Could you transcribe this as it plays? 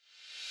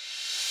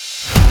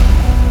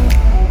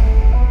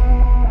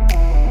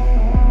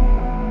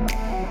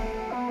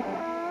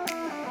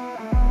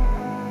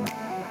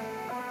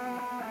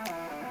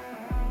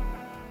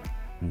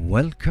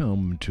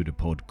Welcome to the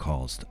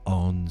podcast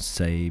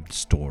Unsaved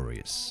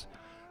Stories.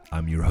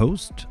 I'm your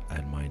host,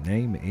 and my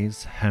name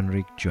is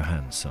Henrik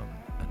Johansson.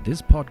 And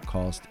this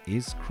podcast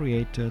is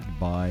created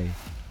by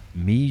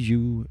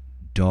MeU.1.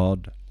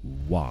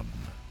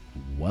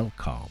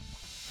 Welcome.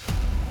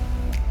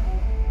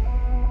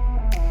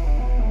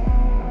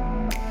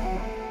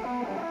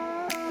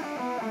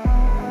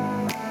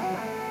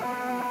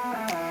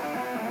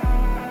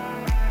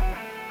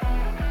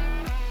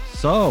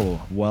 So,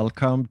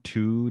 welcome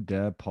to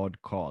the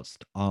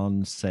podcast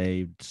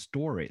Unsaved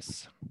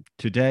Stories.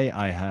 Today,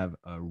 I have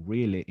a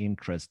really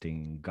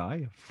interesting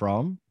guy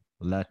from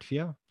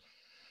Latvia,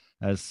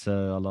 as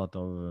a lot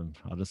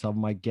of others of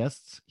my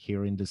guests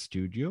here in the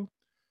studio.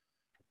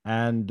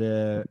 And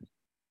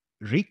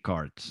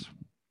Ricard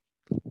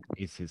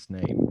is his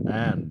name.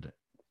 And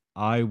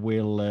I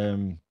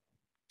will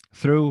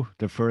throw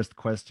the first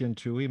question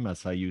to him,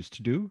 as I used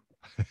to do.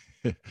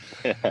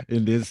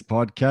 In this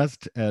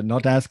podcast,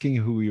 not asking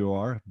who you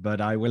are,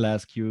 but I will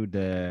ask you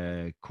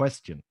the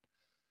question.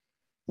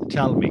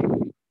 Tell me,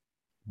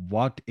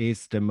 what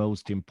is the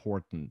most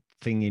important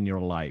thing in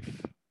your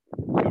life?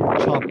 Your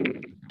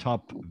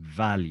top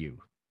value.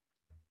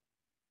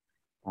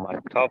 My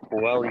top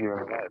value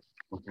in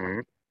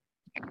life.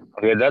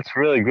 Okay, that's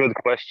really good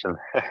question.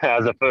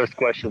 As a first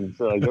question, it's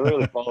like a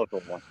really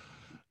powerful one.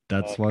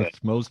 That's Okay. what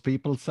most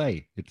people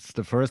say. It's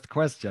the first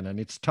question and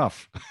it's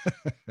tough.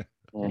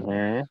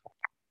 hmm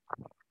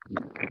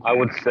I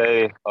would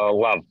say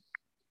love,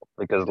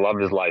 because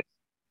love is life,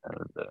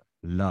 and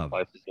Love.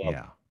 life is love.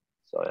 Yeah.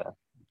 So yeah,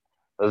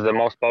 that's the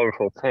most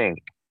powerful thing.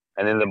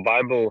 And in the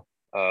Bible,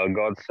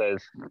 God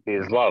says He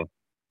is love.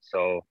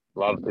 So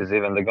love is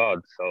even the God.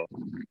 So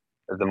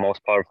it's the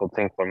most powerful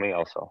thing for me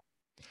also.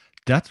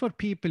 That's what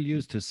people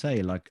used to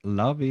say. Like,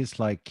 love is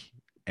like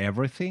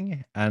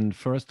everything. And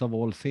first of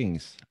all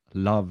things,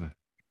 love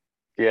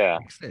Yeah.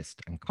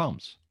 exists and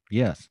comes.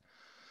 Yes.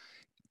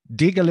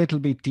 Dig a little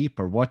bit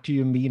deeper. What do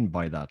you mean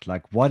by that?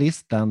 Like, what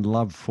is then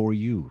love for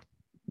you?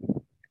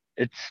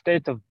 It's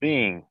state of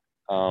being.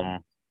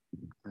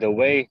 The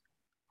way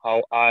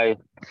how I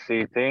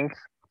see things,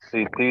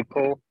 see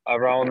people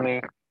around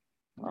me,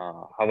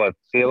 how I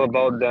feel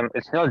about them.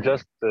 It's not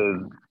just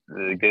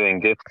giving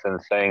gifts and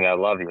saying I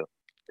love you.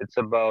 It's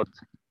about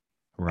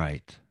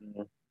Right.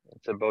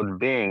 it's about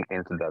being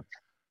into that.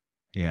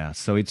 Yeah.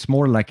 So it's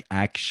more like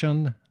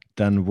action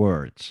than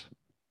words.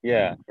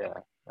 Yeah, yeah,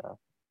 yeah.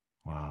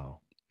 Wow.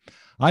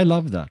 I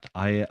love that.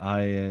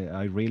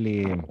 I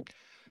really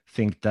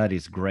think that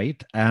is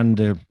great.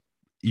 And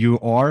you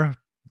are,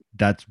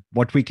 that's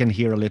what we can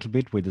hear a little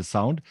bit with the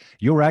sound.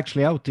 You're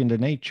actually out in the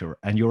nature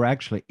and you're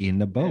actually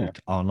in a Yeah, boat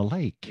on a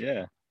lake.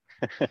 yeah.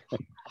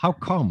 How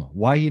come?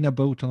 Why in a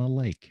boat on a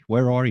lake?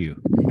 Where are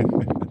you?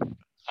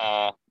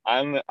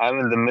 I'm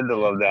in the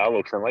middle of the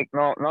Alps, and like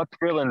no, not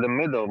really in the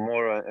middle,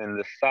 more in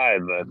the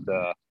side,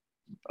 but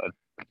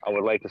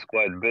our lake is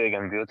quite big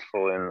and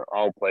beautiful in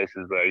all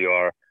places where you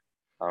are.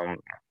 Um,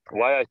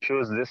 why I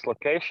choose this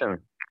location?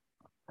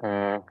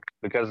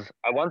 Because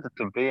I wanted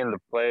to be in the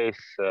place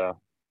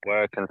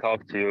where I can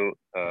talk to you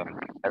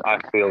and I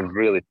feel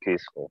really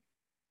peaceful.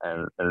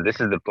 And this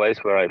is the place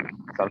where I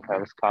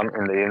sometimes come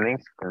in the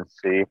evenings and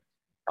see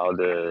how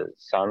the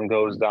sun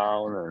goes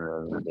down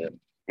and then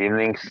the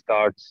evening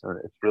starts and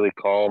it's really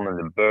calm and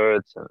the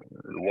birds and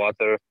the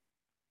water.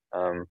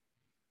 Um,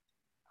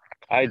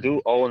 I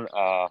do own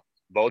a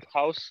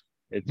boathouse.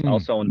 It's Hmm.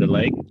 also on the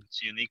lake.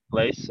 It's a unique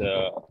place.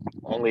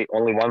 Only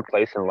one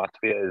place in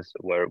Latvia is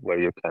where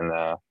you can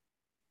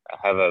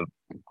have a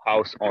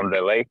house on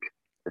the lake.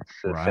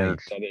 It's since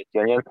Right. Soviet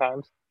Union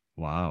times,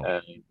 Wow.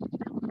 and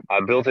I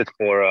built it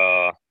for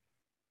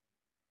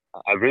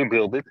I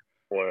rebuilt it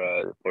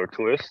for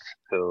tourists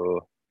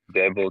to be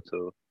able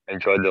to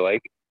enjoy the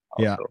lake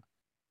Yeah. also.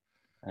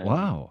 And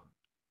Wow.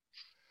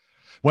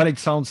 Well, it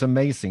sounds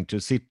amazing to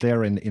sit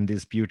there in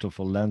this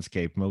beautiful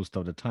landscape most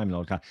of the time.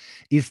 Nolka.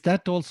 Is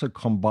that also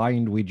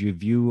combined with your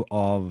view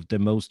of the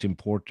most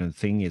important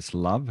thing is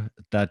love?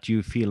 That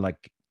you feel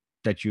like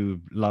that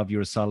you love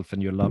yourself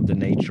and you love the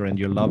nature and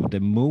you love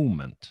the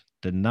moment,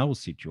 the now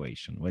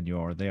situation when you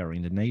are there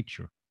in the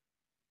nature?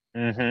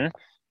 hmm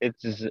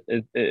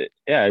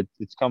yeah,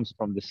 it comes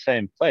from the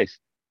same place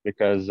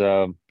because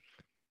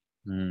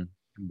mm,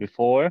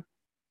 before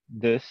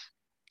this,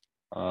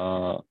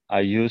 I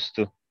used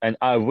to, and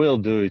I will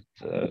do it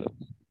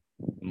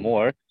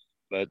more,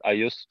 but I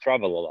used to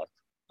travel a lot.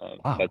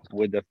 But Wow.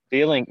 with the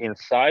feeling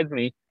inside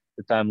me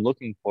that I'm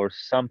looking for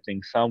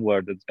something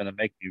somewhere that's gonna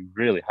make me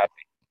really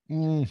happy.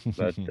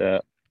 But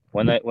Mhm.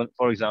 when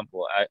for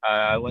example,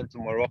 I went to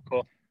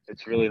Morocco.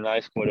 It's really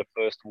nice for the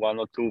first 1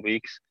 or 2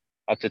 weeks.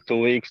 After 2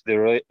 weeks,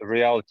 the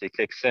reality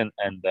kicks in,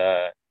 and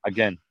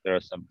again, there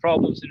are some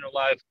problems in your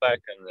life back,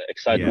 and the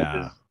excitement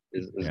Yeah.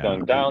 is Yeah.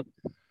 going down.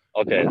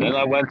 Okay, then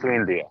I went to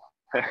India,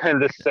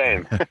 and the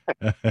same.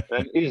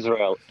 Then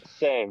Israel,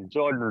 same.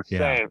 Jordan, Yeah.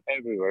 same.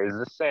 Everywhere is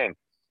the same.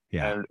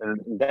 Yeah.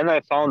 And then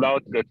I found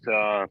out that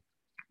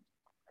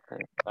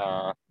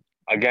uh,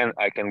 again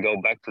I can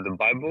go back to the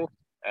Bible,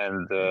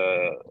 and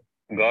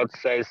God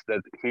says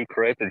that He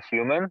created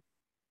human,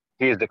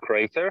 he is the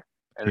creator,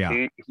 and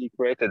Yeah. he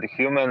created a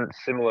human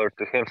similar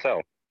to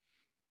himself.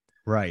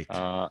 Right.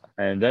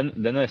 And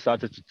then I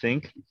started to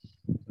think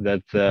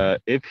that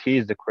if he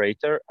is the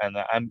creator and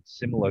I'm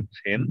similar to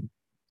him,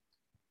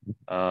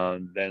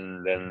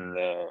 then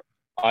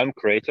I'm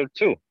creator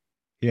too,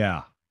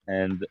 Yeah.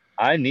 and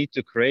I need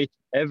to create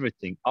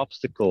everything,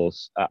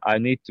 obstacles. I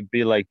need to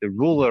be like the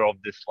ruler of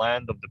this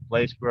land, of the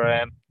place where I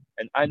am,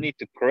 and I need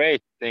to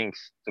create things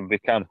to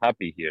become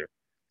happy here.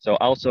 So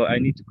also I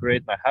need to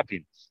create my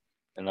happiness,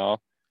 you know,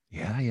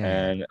 Yeah. Yeah.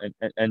 Yeah.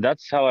 and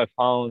that's how I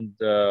found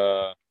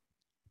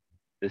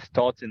this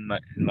thought in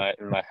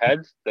my head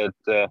that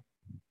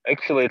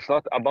actually it's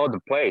not about the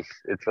place,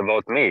 it's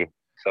about me.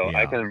 So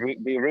I Yeah.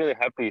 can be really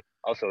happy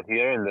also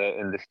here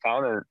in this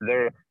town, and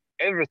there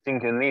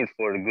everything you need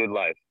for a good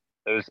life.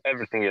 There's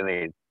everything you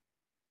need,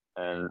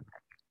 and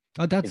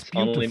Oh, that's it's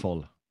only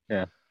beautiful.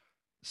 yeah.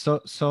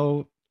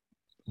 So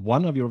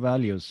one of your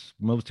values,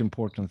 most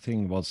important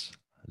thing was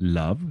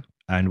love,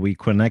 and we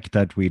connect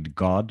that with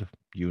God,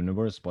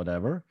 universe,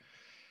 whatever.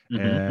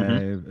 Hmm.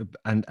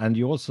 And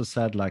you also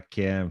said like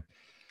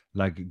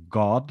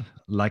God,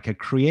 like a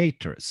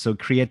creator. So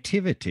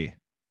creativity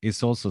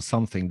is also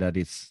something that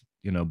is,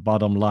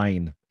 bottom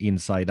line,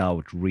 inside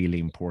out, really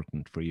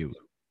important for you.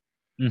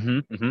 Hmm.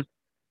 Hmm.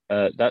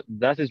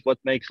 That is what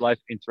makes life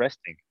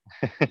interesting.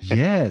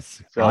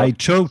 Yes, So, I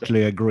so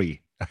totally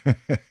agree.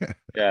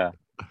 yeah,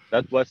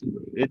 that was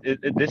it.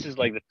 This is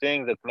like the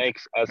thing that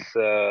makes us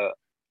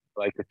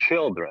like the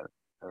children.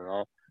 You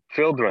know,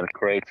 children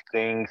create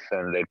things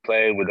and they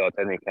play without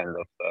any kind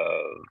of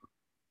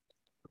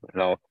you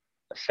know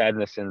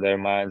sadness in their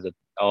minds that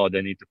oh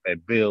they need to pay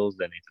bills,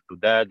 they need to do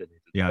that, they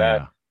need to do Yeah,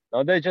 that. yeah,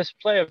 No, they just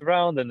play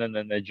around and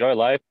enjoy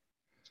life.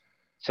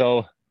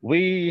 So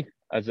we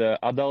as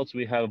adults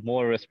we have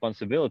more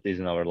responsibilities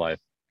in our life.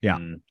 yeah,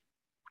 Mm,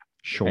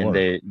 and sure.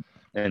 they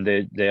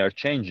are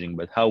changing,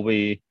 but how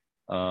we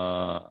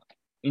uh,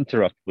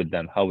 interact with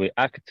them, how we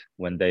act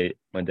when they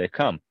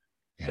come,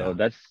 so Yeah,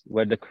 that's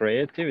where the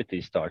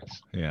creativity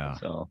starts. yeah.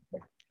 So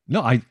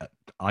No,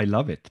 I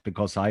love it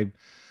because I'm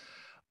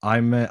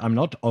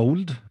not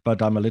old,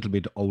 but I'm a little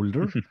bit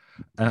older,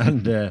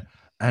 and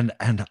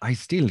and I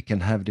still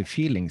can have the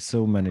feeling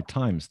so many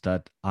times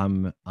that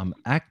I'm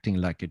acting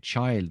like a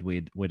child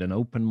with an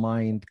open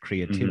mind,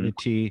 hmm.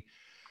 creativity.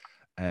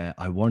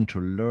 I want to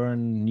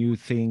learn new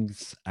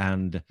things,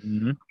 and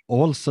Hmm.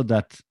 also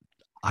that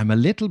I'm a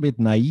little bit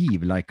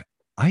naive. Like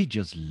I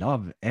just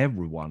love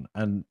everyone,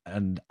 and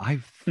I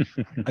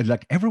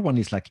like everyone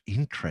is like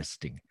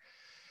interesting.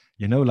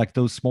 Like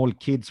those small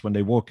kids when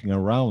they're walking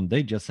around,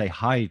 they just say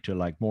hi to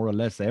like more or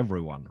less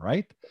everyone,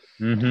 right?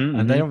 Hmm.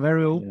 And they Hmm. are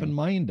very Yeah,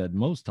 open-minded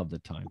most of the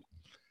time.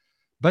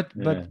 But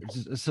yeah.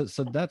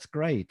 so that's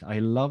great. I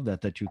love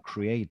that you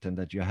create and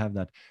that you have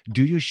that.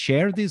 Do you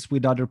share this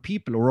with other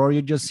people, or are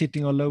you just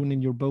sitting alone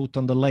in your boat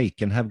on the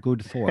lake and have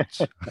good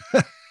thoughts?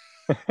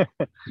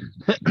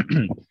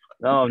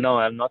 No, no,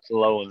 I'm not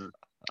alone.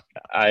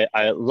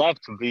 I love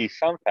to be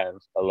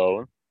sometimes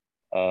alone.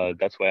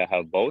 That's why I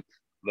have both.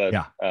 But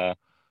Yeah, uh,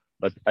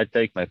 but I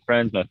take my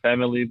friends, my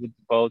family with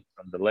the boat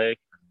on the lake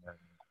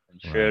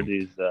and share right.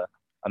 these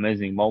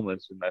amazing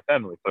moments with my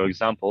family. For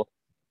example,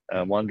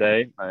 one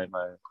day my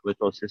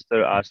little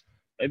sister asked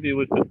maybe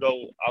we could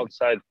go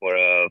outside for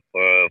a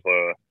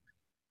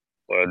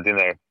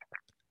dinner,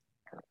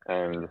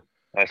 and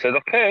I said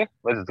okay,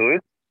 let's do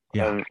it.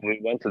 Yeah, And we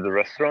went to the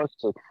restaurant,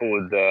 took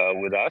food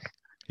with us,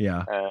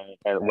 yeah.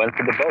 and went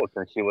to the boat.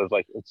 And she was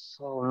like, "It's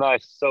so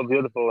nice, so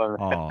beautiful," and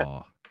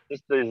Oh,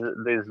 just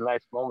these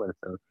nice moments.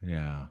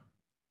 yeah.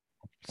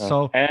 Uh,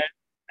 So, and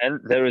and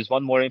there is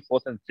one more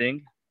important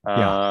thing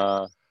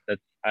yeah. that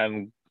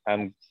I'm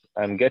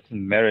I'm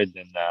getting married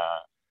in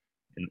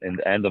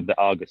the end of the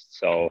August,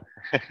 so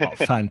Oh,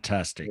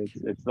 fantastic.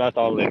 it's not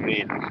only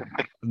me.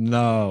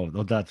 No,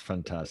 no, that's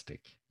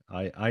fantastic.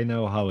 I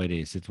know how it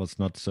is. It was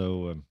not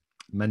so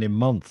many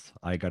months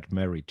I got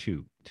married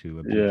to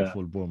a Yeah.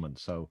 beautiful woman.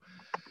 So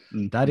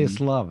that Hmm. is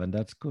love, and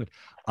that's good.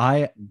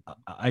 I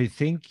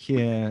think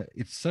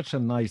it's such a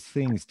nice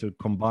thing to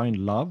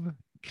combine love,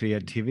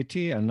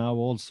 creativity, and now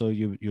also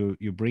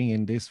you bring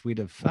in this with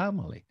a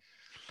family.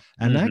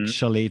 And Hmm.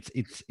 actually,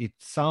 it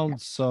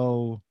sounds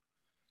so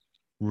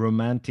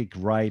romantic,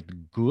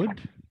 right?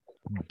 Good,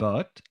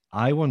 but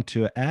I want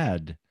to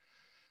add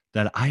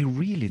that I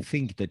really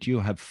think that you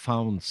have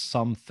found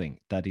something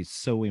that is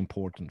so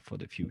important for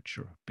the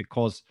future.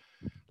 Because,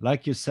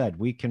 like you said,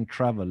 we can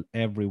travel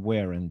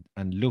everywhere and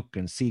look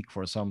and seek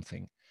for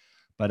something,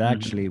 but Hmm.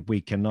 actually,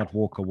 we cannot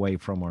walk away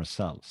from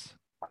ourselves.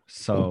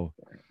 So,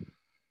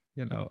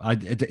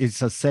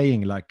 it's a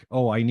saying like,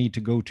 oh, I need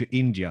to go to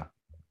India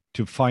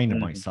to find Hmm.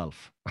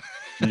 myself.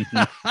 Hmm.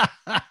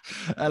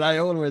 And I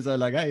always are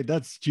like, hey,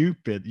 that's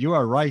stupid. You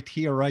are right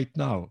here, right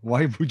now.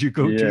 Why would you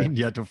go to Yeah.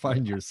 India to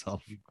find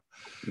yourself?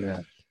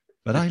 Yeah.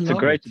 But I It's a love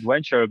great it.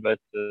 adventure, but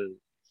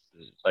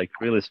it's like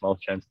really small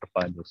chance to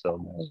find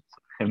yourself.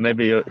 And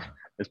maybe Yeah.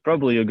 it's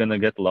probably you're gonna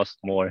get lost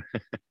more.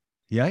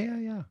 Yeah, yeah,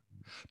 yeah.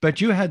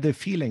 But you had the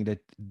feeling that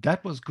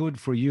that was good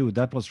for you,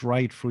 that was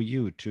right for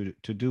you to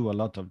do a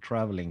lot of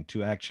traveling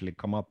to actually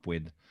come up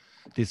with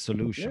this Yeah,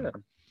 solution.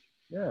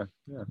 yeah,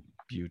 yeah.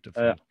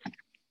 Beautiful.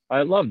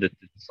 I loved it.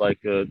 It's like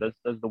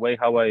that's the way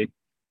how I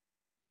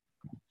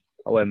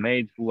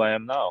made who I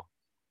am now.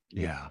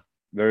 It's Yeah.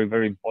 very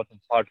very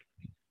important part.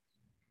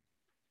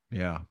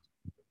 Yeah.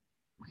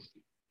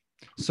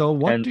 So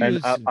what do And you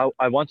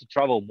I want to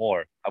travel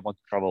more. I want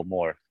to travel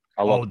more,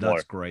 a lot Oh, that's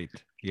more.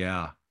 great.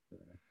 Yeah.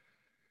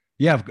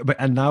 Yeah, but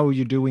and now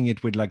you're doing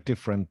it with like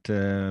different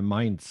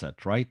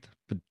mindset, right?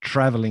 But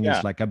traveling is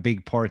Yeah, like a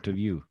big part of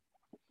you.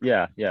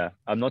 yeah, yeah.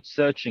 I'm not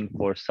searching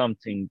for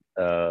something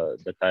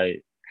that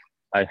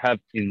I have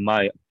in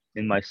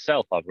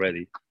myself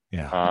already.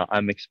 Yeah.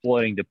 I'm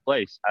exploring the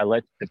place. I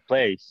let the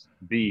place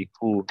be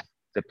who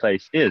the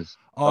place is,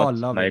 Oh, not I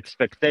love my it.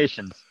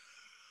 expectations.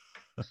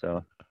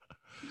 So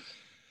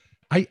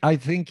I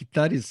think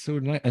that is so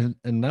nice.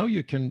 And now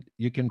you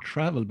can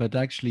travel, but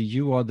actually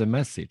you are the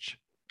message.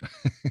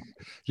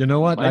 You know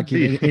what? might Like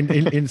be.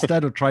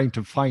 instead of trying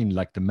to find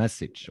like the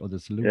message or the Yeah.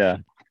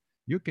 solution,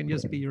 you can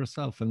just be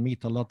yourself and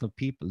meet a lot of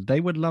people. They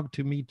would love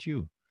to meet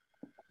you.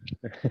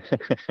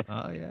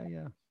 Oh yeah,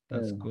 yeah.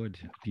 That's Yeah. good.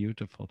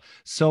 Beautiful.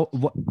 So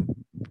what,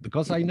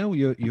 because I know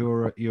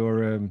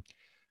you're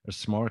a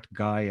smart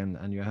guy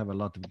and you have a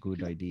lot of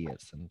good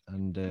ideas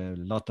and a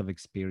lot of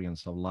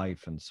experience of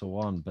life and so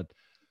on. But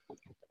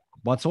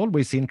what's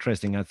always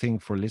interesting, I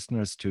think, for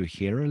listeners to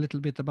hear a little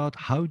bit about,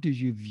 how do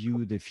you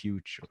view the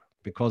future?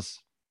 Because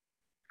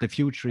the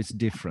future is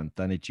different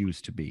than it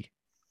used to be.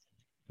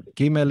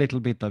 Give me a little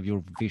bit of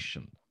your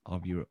vision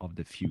of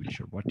the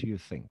future. What do you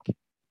think?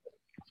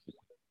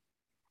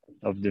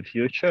 Of the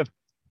future.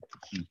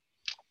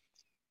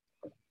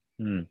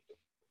 Hmm.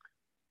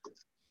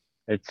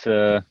 It's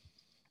yeah,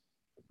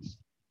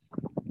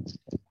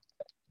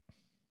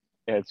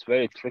 it's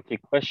very tricky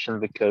question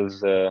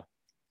because there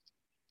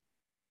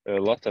are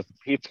a lot of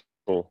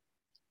people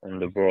in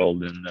the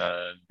world, and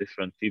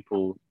different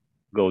people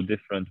go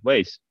different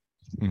ways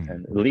Mm,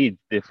 and lead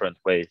different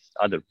ways.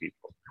 Other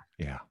people,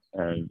 yeah.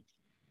 and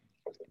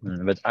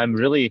but I'm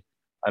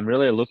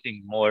really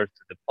looking more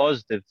to the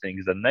positive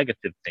things than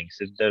negative things.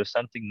 If there's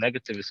something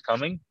negative is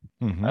coming,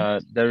 Hmm.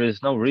 there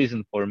is no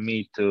reason for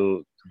me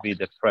to be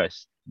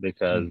depressed Mm,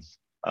 because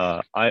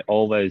I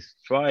always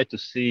try to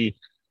see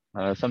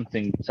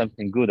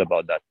something good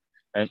about that.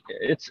 And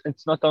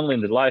it's not only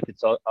in the life;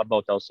 it's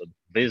about also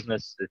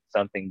business. If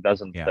something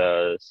doesn't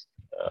yeah.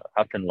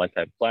 happen like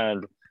I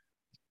planned,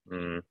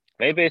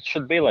 maybe it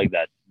should be like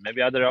that.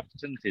 Maybe other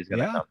opportunities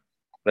gonna Yeah. come.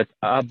 But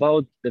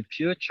about the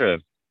future,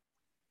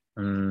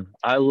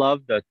 I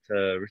love that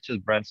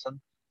Richard Branson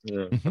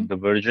Hmm. from the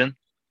Virgin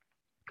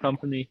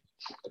company,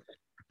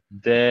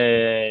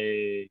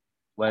 they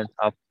went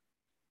up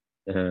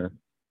uh,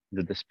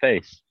 to the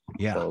space.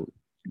 Yeah. So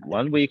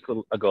 1 week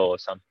ago or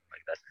something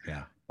like that.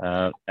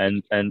 Yeah.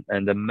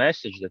 And the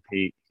message that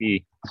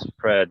he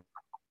spread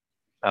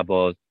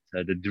about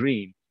the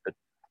dream that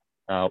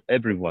now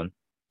everyone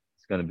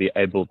is going to be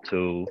able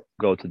to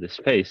go to the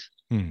space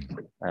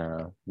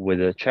Mm, with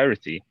a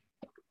charity,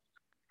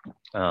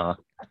 uh,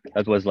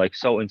 that was like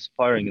so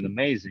inspiring and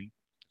amazing.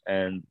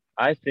 And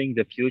I think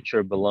the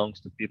future belongs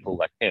to people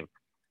like him.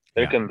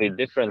 There yeah. can be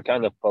different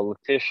kind of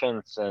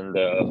politicians and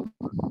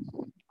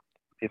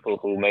people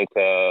who make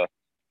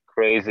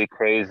crazy,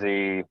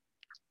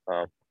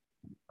 uh,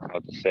 how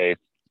to say it,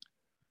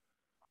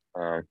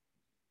 uh,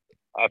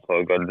 I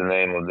forgot the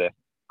name of the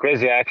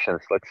crazy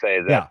actions. Let's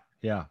say that. Yeah.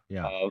 Yeah.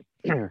 Yeah.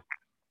 Uh,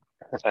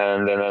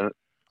 and then,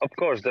 of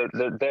course,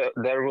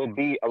 there will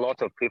be a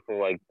lot of people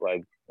like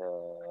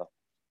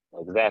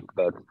that.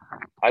 But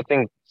I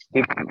think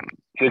peop-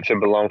 future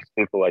belongs to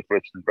people like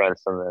Richard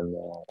Branson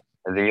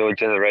and the new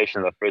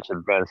generation of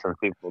Richard Branson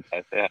people.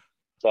 Type, yeah.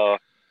 So,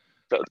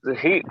 so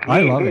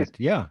I love he's it.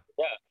 Yeah.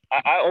 yeah.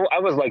 I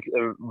was like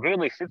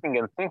really sitting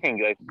and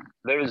thinking like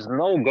there is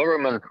no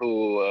government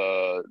who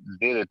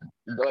did it.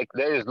 Like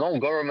there is no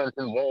government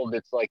involved.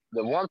 It's like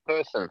the one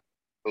person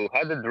who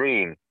had a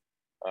dream.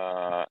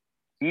 Uh,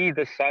 he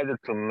decided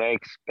to make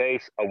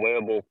space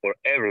available for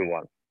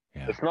everyone.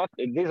 Yeah. It's not;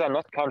 these are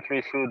not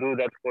countries who do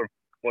that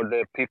for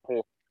their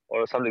people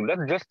or something.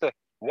 That's just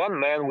one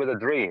man with a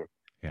dream,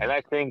 and Yeah.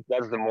 I think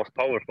that's the most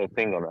powerful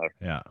thing on earth.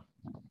 Yeah.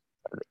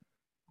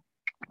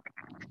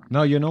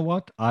 No, you know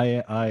what?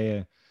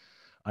 I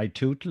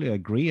totally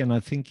agree, and I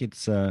think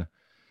it's a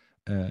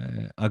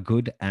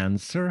good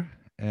answer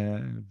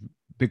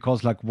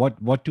because, like,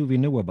 what do we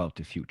know about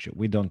the future?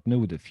 We don't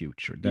know the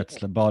future. That's Yeah,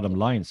 the bottom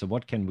line. So,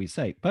 what can we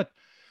say? But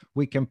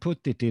we can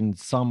put it in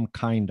some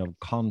kind of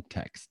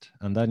context,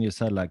 and then you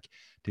said like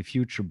the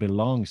future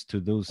belongs to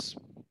those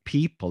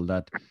people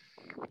that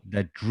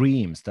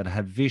dreams, that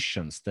have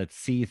visions, that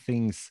see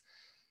things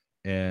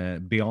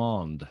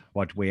beyond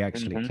what we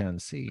actually hmm can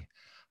see.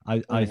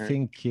 I hmm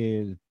think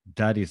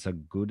that is a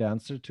good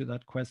answer to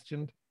that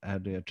question,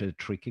 and to a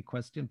tricky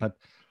question, but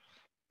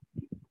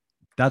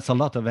that's a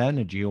lot of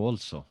energy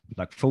also.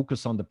 Like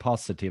focus on the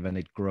positive and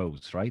it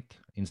grows, right?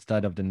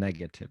 Instead of the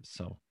negative.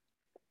 So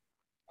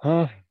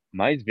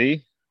might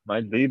be,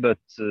 but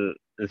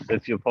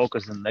if you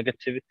focus on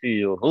negativity,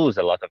 you lose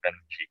a lot of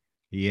energy.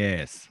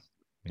 Yes.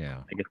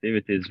 Yeah.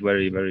 Negativity is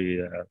very,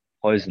 very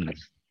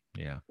poisonous.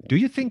 Yeah. Do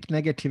you think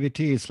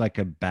negativity is like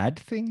a bad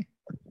thing?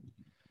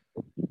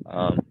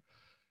 Um,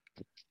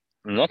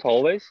 Not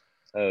always.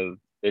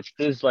 It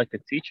is like a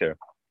teacher.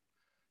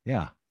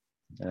 Yeah.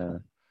 Uh,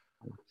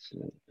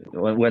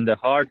 when the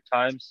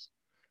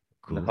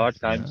Cool. hard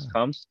Yeah. times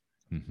comes,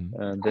 Hmm.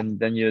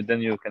 then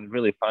you can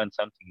really find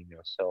something in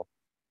yourself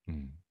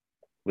Mm.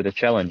 with the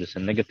challenges.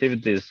 And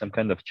negativity is some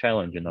kind of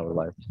challenge in our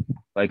life,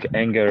 like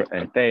anger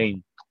and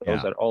pain.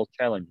 Those Yeah. are all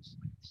challenges.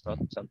 It's not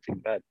Mm. something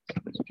bad.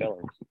 It's a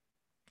challenge.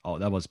 Oh,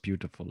 that was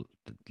beautiful.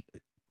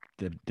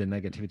 The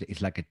negativity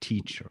is like a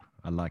teacher.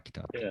 I like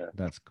that. Yeah.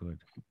 That's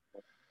good.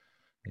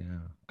 Yeah,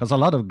 because a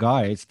lot of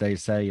guys they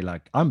say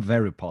like I'm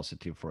very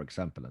positive, for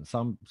example, and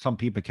some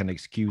people can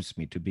excuse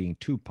me to being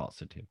too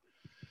positive.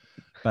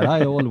 But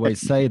I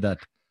always say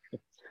that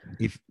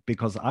if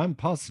because I'm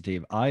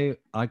positive, I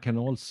can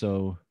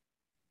also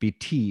be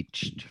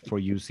teached for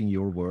using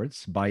your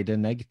words by the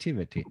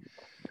negativity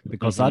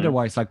because Mm-hmm.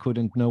 otherwise I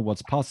couldn't know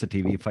what's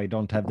positive if I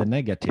don't have the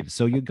negative.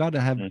 So you got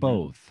to have Mm-hmm.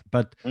 both.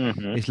 But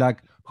Mm-hmm. it's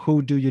like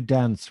who do you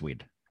dance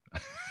with?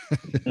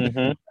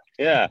 Mm-hmm.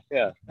 Yeah.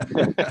 Yeah.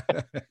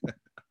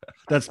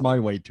 That's my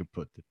way to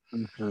put it.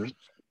 Mm-hmm.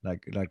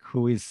 Like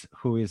who is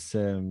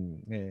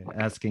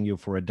asking you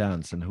for a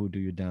dance and who do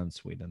you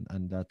dance with,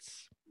 and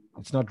that's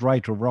it's not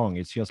right or wrong,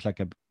 it's just like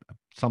a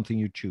something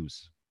you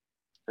choose.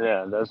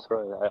 Yeah, that's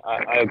right.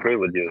 I agree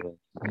with you.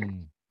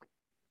 Mm.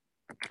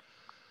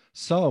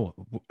 So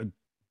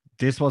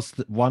this was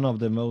one of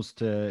the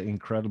most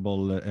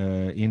incredible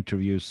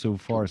interviews so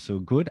far. So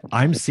good.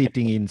 I'm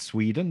sitting in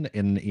Sweden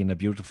in a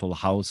beautiful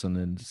house,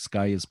 and the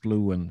sky is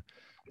blue and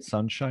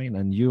sunshine,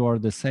 and you are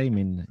the same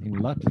in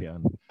Latvia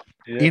and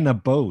in Yeah. a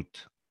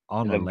boat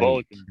on In a a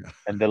boat, lake.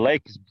 and the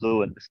lake is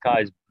blue, and the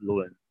sky is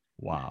blue,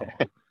 Wow.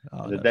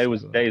 Oh, and the that's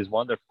good. day is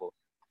wonderful.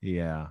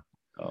 Yeah.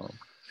 Oh.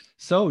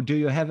 So, do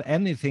you have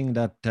anything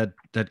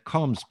that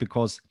comes?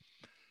 Because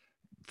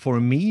for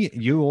me,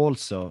 you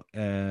also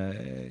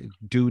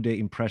do the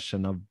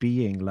impression of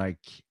being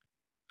like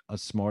a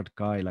smart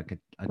guy, like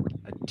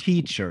a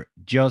teacher,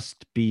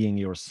 just being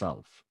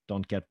yourself.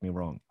 Don't get me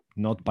wrong,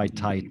 not by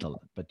Mm-hmm.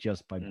 title, but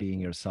just by being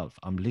Mm-hmm. yourself.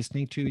 I'm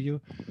listening to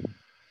you.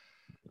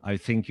 I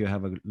think you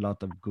have a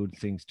lot of good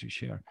things to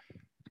share.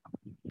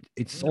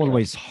 It's Yeah.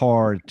 always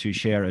hard to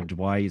share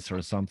advice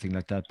or something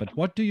like that. But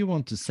what do you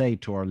want to say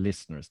to our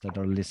listeners that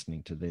are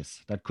listening to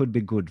this that could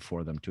be good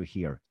for them to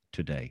hear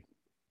today?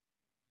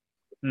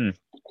 Hmm.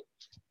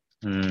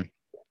 Hmm.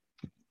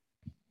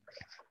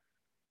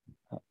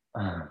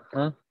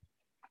 Huh?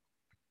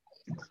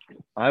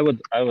 I would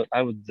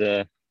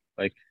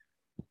like.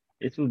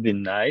 It would be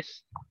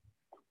nice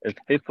if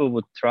people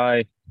would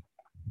try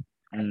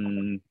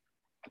mm,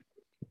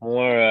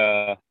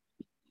 more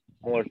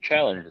more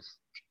challenges.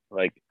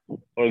 Like,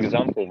 for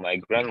example, my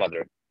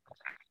grandmother.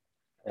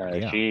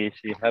 Yeah, She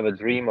have a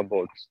dream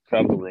about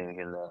traveling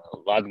in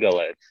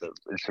Latgale.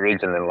 It's a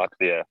region in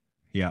Latvia.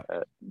 yeah,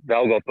 Uh,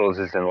 Daugavpils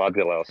is in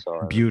Latgale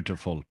also.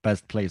 beautiful,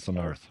 best place on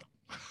And, earth.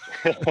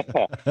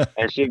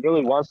 and she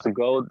really wants to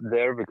go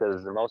there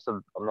because most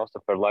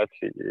of her life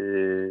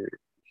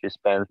she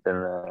spent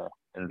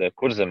in the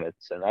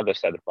Kurzemets and other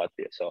side of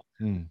Latvia. So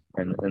Mm,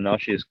 and now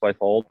she is quite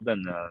old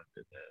and the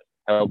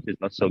health is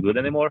not so good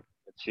anymore.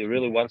 But she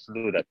really wants to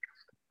do that,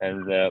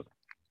 and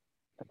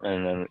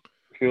and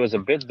she was a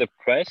bit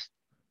depressed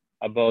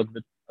about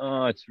the.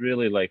 Oh, it's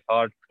really like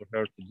hard for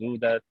her to do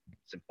that.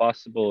 It's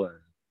impossible, and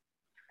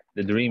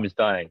the dream is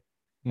dying.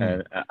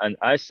 mm, And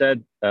I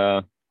said,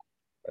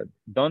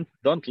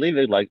 don't leave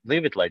it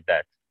like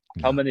that.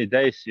 How yeah, many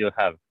days you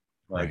have?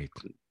 Like right.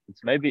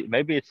 it's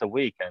maybe it's a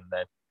week,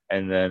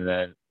 and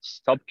then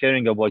stop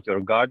caring about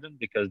your garden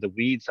because the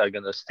weeds are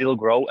gonna still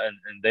grow, and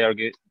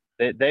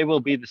they will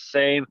be the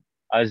same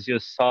as you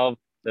saw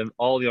them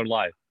all your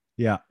life.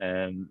 Yeah,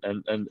 And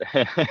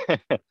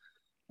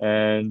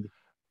and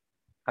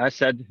I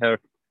said to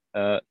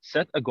her,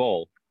 set a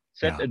goal,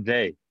 set yeah, a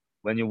day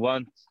when you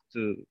want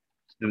to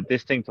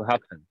this thing to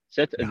happen.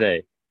 Set a yeah,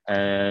 day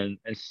and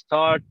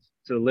start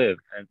to live.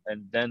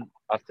 And then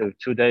after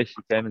 2 days,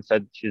 she came and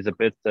said she's a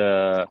bit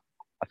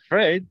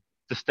afraid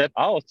to step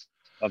out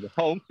of the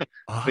home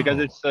because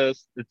oh, it's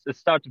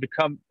start to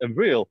become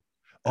real.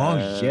 oh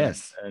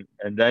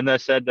And then I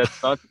said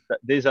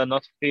these are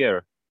not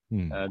fear.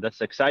 mm,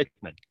 That's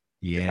excitement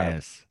you have.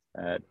 yes,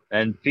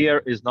 And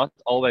fear is not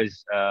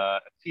always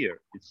fear;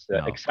 it's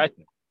no,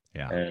 excitement.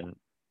 yeah, And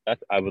that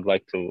I would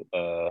like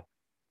to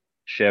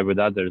share with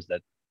others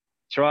that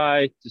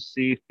try to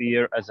see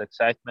fear as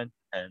excitement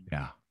and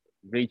yeah,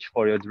 reach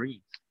for your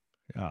dreams.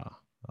 yeah.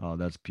 Oh,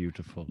 that's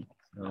beautiful.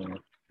 Uh,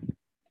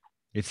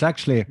 It's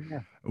actually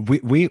yeah.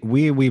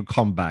 we will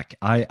come back.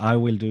 I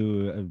will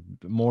do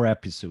more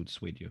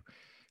episodes with you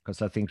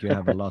because I think you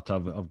have a lot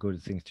of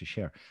good things to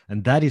share,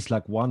 and that is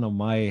like one of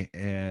my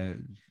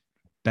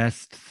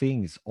best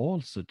things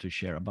also to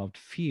share about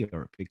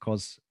fear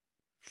because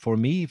for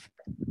me,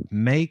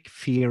 make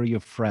fear your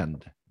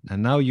friend.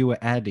 And now you are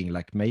adding,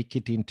 like, make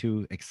it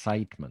into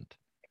excitement.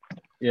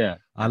 Yeah.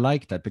 I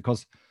like that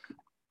because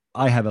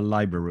I have a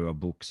library of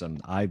books,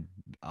 and I've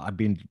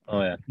been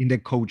Oh yeah. in the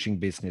coaching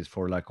business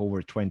for like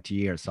over 20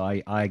 years. So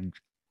I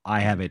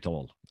have it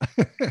all.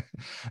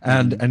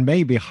 Mhm. And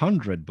maybe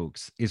 100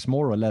 books is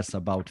more or less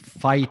about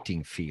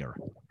fighting fear,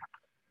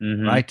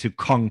 Mhm. right? To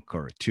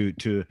conquer, to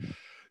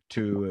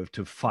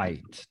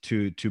fight,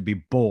 to be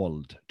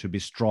bold, to be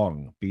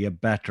strong, be a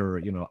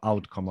better,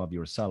 outcome of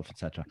yourself,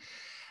 etc.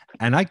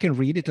 And I can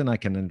read it and I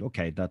can,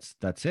 okay,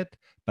 that's it.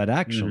 But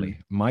actually,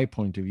 my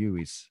point of view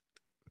is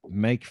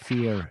make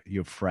fear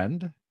your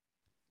friend.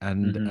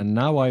 And Mhm. and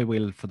now I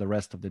will, for the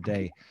rest of the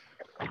day,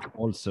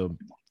 also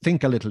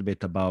think a little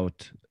bit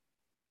about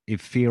if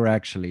fear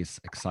actually is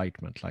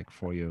excitement, like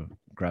for your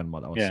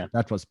grandmother. Yeah.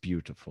 That was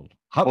beautiful.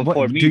 Well, What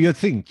for do me, you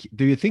think?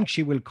 Do you think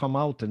she will come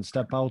out and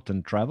step out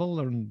and travel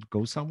and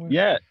go somewhere?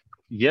 yeah.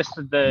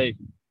 Yesterday,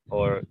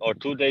 or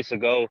 2 days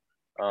ago,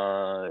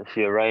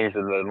 she arranged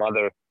with my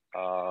mother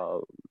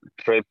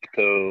trip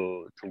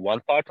to one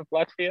part of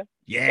Latvia.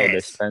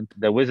 Yes. So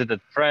they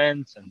visited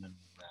friends, and then,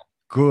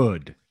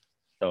 Good.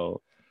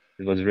 so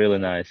it was really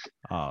nice.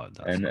 Oh,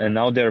 that's And great.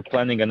 now they're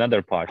planning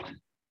another part.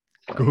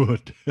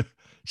 Good.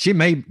 She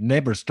may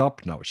never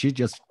stop now. She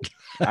just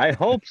I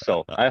hope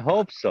so. I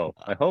hope so.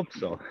 I hope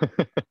so.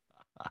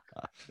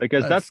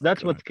 Because that's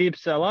good. what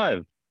keeps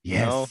alive. You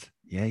know?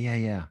 Yes.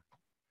 Yeah.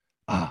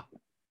 Ah,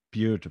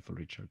 beautiful,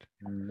 Richard.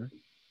 Mhm.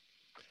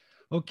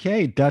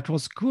 Okay, that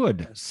was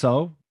good.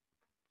 So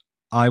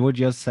I would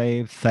just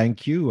say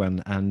thank you,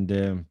 and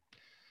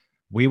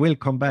we will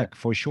come Yeah. back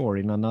for sure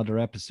in another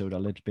episode a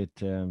little bit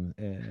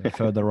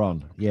further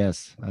on.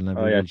 Yes, and then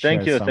Oh we yeah. will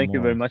share some Thank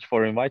you very more. much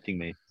for inviting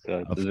me. So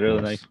it Of was a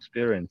really nice course.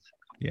 experience.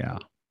 Yeah.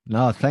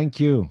 No, thank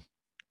you.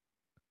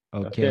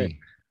 Okay. Okay.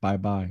 Bye.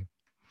 Bye.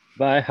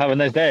 Have a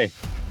nice day.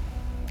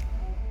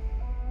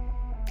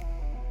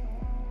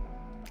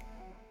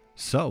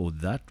 So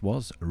that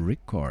was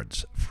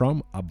records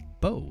from a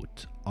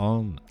boat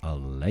on a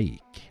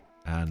lake.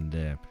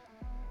 And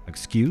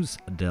excuse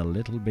the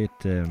little bit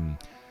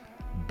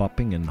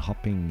bopping and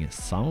hopping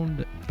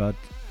sound, but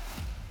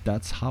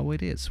that's how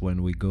it is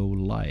when we go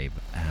live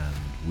and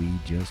we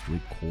just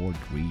record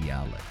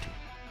reality.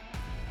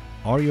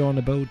 Are you on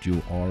a boat?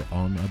 You are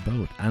on a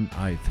boat. And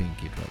I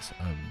think it was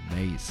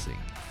amazing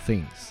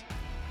things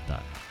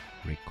that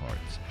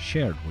Records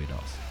shared with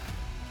us.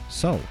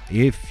 So,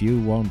 if you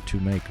want to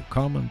make a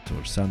comment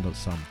or send us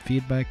some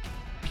feedback,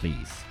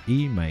 please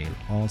email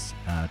us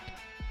at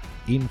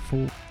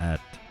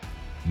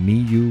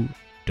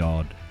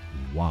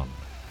info@miu.one.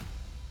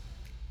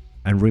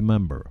 And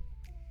remember,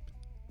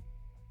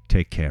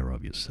 take care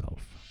of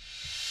yourself.